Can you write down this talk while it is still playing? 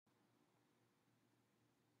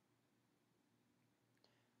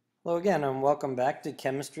Hello again, and welcome back to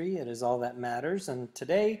Chemistry. It is all that matters. And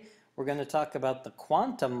today we're going to talk about the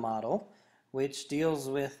quantum model, which deals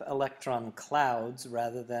with electron clouds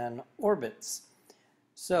rather than orbits.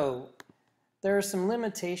 So there are some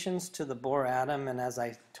limitations to the Bohr atom, and as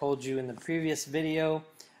I told you in the previous video,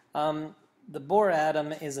 the Bohr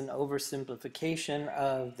atom is an oversimplification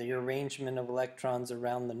of the arrangement of electrons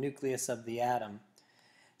around the nucleus of the atom.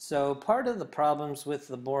 So part of the problems with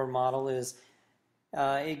the Bohr model is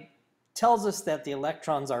it tells us that the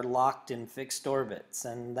electrons are locked in fixed orbits,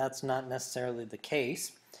 and that's not necessarily the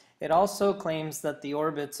case. It also claims that the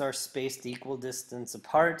orbits are spaced equal distance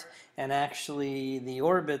apart, and actually the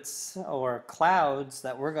orbits or clouds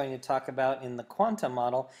that we're going to talk about in the quantum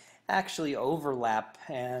model actually overlap,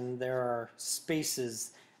 and there are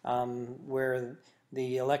spaces where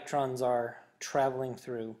the electrons are traveling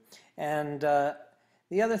through. And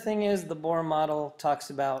the other thing is the Bohr model talks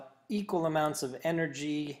about equal amounts of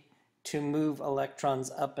energy to move electrons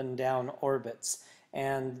up and down orbits,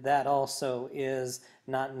 and that also is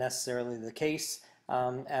not necessarily the case,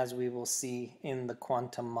 as we will see in the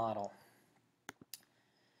quantum model.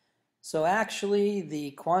 So actually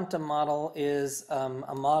the quantum model is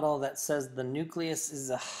a model that says the nucleus is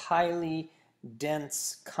a highly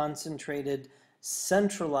dense, concentrated,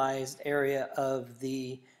 centralized area of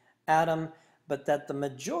the atom, but that the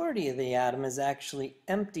majority of the atom is actually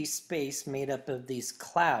empty space made up of these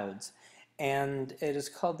clouds. And it is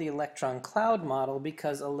called the electron cloud model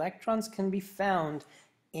because electrons can be found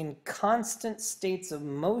in constant states of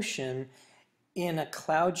motion in a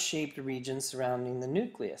cloud-shaped region surrounding the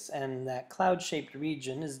nucleus. And that cloud-shaped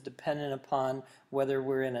region is dependent upon whether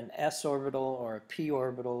we're in an s orbital or a p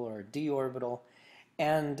orbital or a d orbital.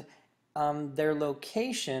 And their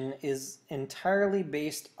location is entirely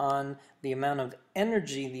based on the amount of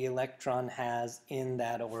energy the electron has in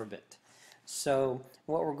that orbit. So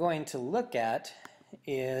what we're going to look at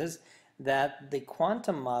is that the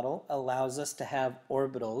quantum model allows us to have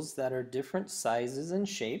orbitals that are different sizes and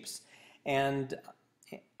shapes, and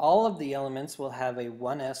all of the elements will have a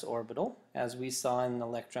 1s orbital, as we saw in the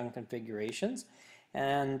electron configurations,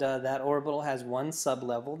 and that orbital has one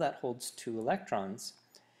sublevel that holds 2 electrons.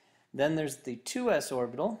 Then there's the 2s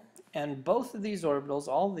orbital, and both of these orbitals,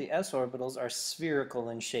 all the s orbitals, are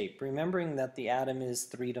spherical in shape, remembering that the atom is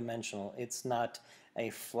three-dimensional. It's not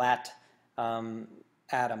a flat atom.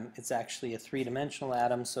 It's actually a three-dimensional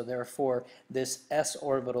atom, so therefore this s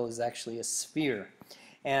orbital is actually a sphere.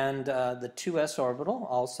 And the 2s orbital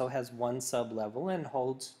also has one sublevel and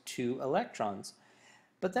holds 2 electrons.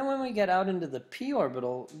 But then when we get out into the p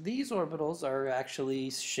orbital, these orbitals are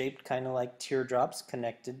actually shaped kind of like teardrops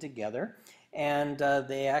connected together, and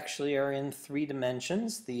they actually are in 3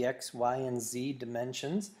 dimensions, the x, y, and z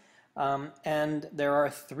dimensions, and there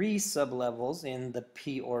are 3 sublevels in the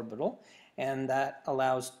p orbital, and that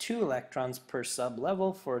allows 2 electrons per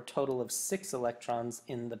sublevel for a total of 6 electrons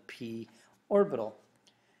in the p orbital.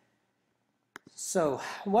 So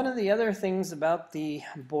one of the other things about the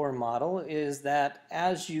Bohr model is that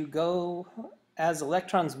as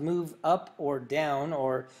electrons move up or down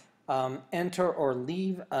or enter or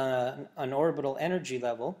leave an orbital energy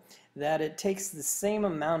level, that it takes the same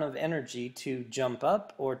amount of energy to jump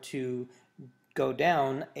up or to go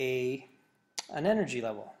down an energy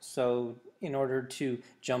level. So in order to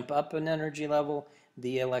jump up an energy level,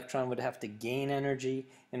 the electron would have to gain energy.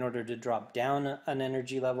 In order to drop down an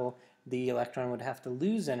energy level, the electron would have to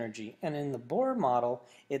lose energy. And in the Bohr model,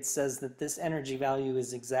 it says that this energy value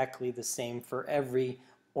is exactly the same for every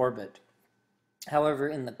orbit. However,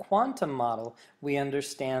 in the quantum model, we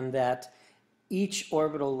understand that each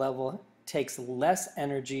orbital level takes less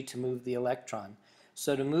energy to move the electron.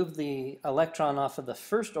 So to move the electron off of the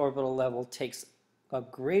first orbital level takes a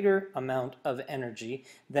greater amount of energy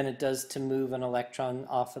than it does to move an electron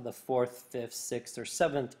off of the 4th, 5th, 6th, or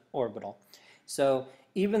 7th orbital. So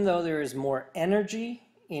even though there is more energy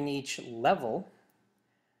in each level,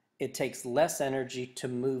 it takes less energy to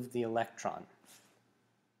move the electron.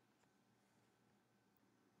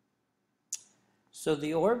 So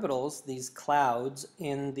the orbitals, these clouds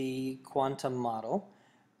in the quantum model,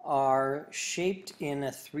 are shaped in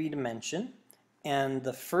a 3 dimension, and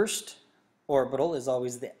the first orbital is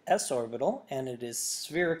always the s orbital, and it is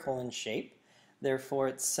spherical in shape. Therefore,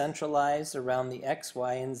 it's centralized around the x,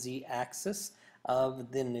 y, and z axis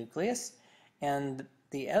of the nucleus, and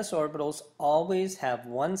the s orbitals always have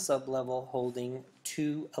one sublevel holding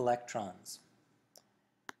 2 electrons.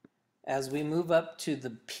 As we move up to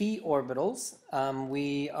the p orbitals,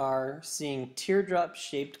 we are seeing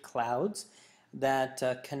teardrop-shaped clouds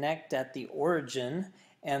that connect at the origin,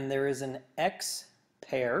 and there is an x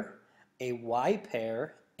pair, a y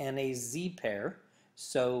pair, and a Z pair.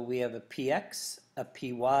 So we have a px, a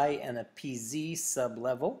py, and a pz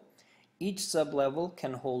sublevel. Each sublevel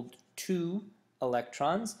can hold 2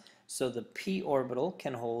 electrons, so the p orbital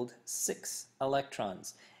can hold 6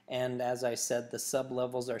 electrons. And as I said, the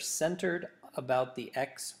sublevels are centered about the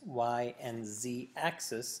x, y, and z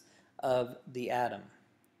axis of the atom.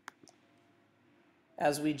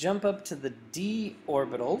 As we jump up to the d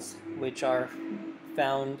orbitals, which are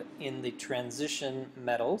found in the transition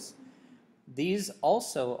metals, these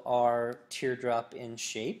also are teardrop in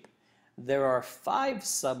shape. There are 5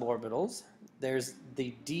 suborbitals. There's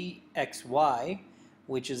the dxy,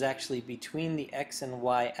 which is actually between the x and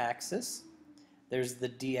y axis. There's the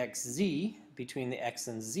dxz, between the x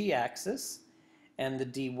and z axis, and the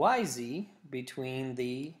dyz, between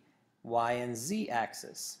the y and z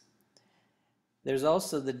axis. There's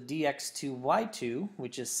also the dx2y2,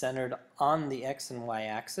 which is centered on the x and y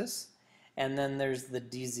axis, and then there's the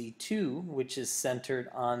dz2, which is centered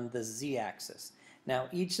on the z axis. Now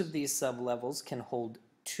each of these sublevels can hold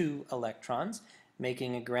 2 electrons,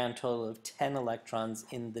 making a grand total of 10 electrons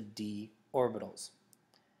in the d orbitals.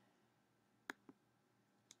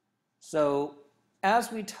 So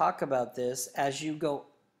as we talk about this, as you go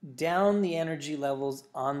down the energy levels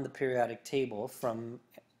on the periodic table from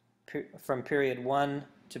period 1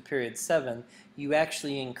 to period 7, you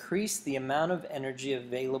actually increase the amount of energy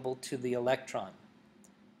available to the electron.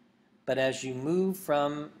 But as you move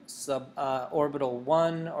from orbital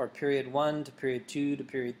 1 or period 1 to period 2 to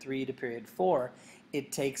period 3 to period 4,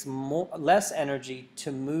 it takes less energy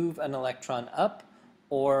to move an electron up,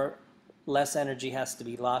 or less energy has to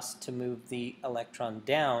be lost to move the electron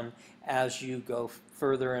down as you go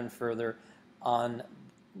further and further on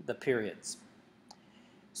the periods.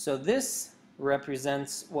 So this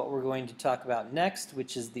represents what we're going to talk about next,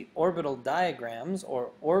 which is the orbital diagrams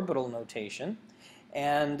or orbital notation.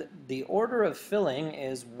 And the order of filling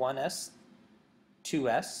is 1s,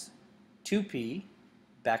 2s, 2p,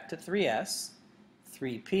 back to 3s,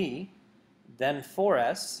 3p, then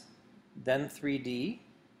 4s, then 3d,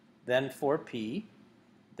 then 4p,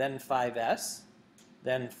 then 5s,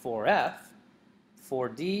 then 4f,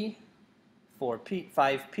 4d, 4p,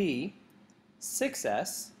 5p,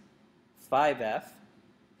 6s, 5f,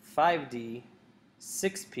 5d,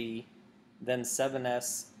 6p, then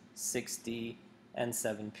 7s, 6d, and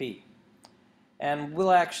 7p. And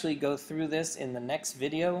we'll actually go through this in the next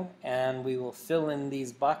video, and we will fill in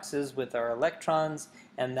these boxes with our electrons,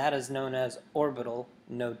 and that is known as orbital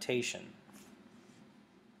notation.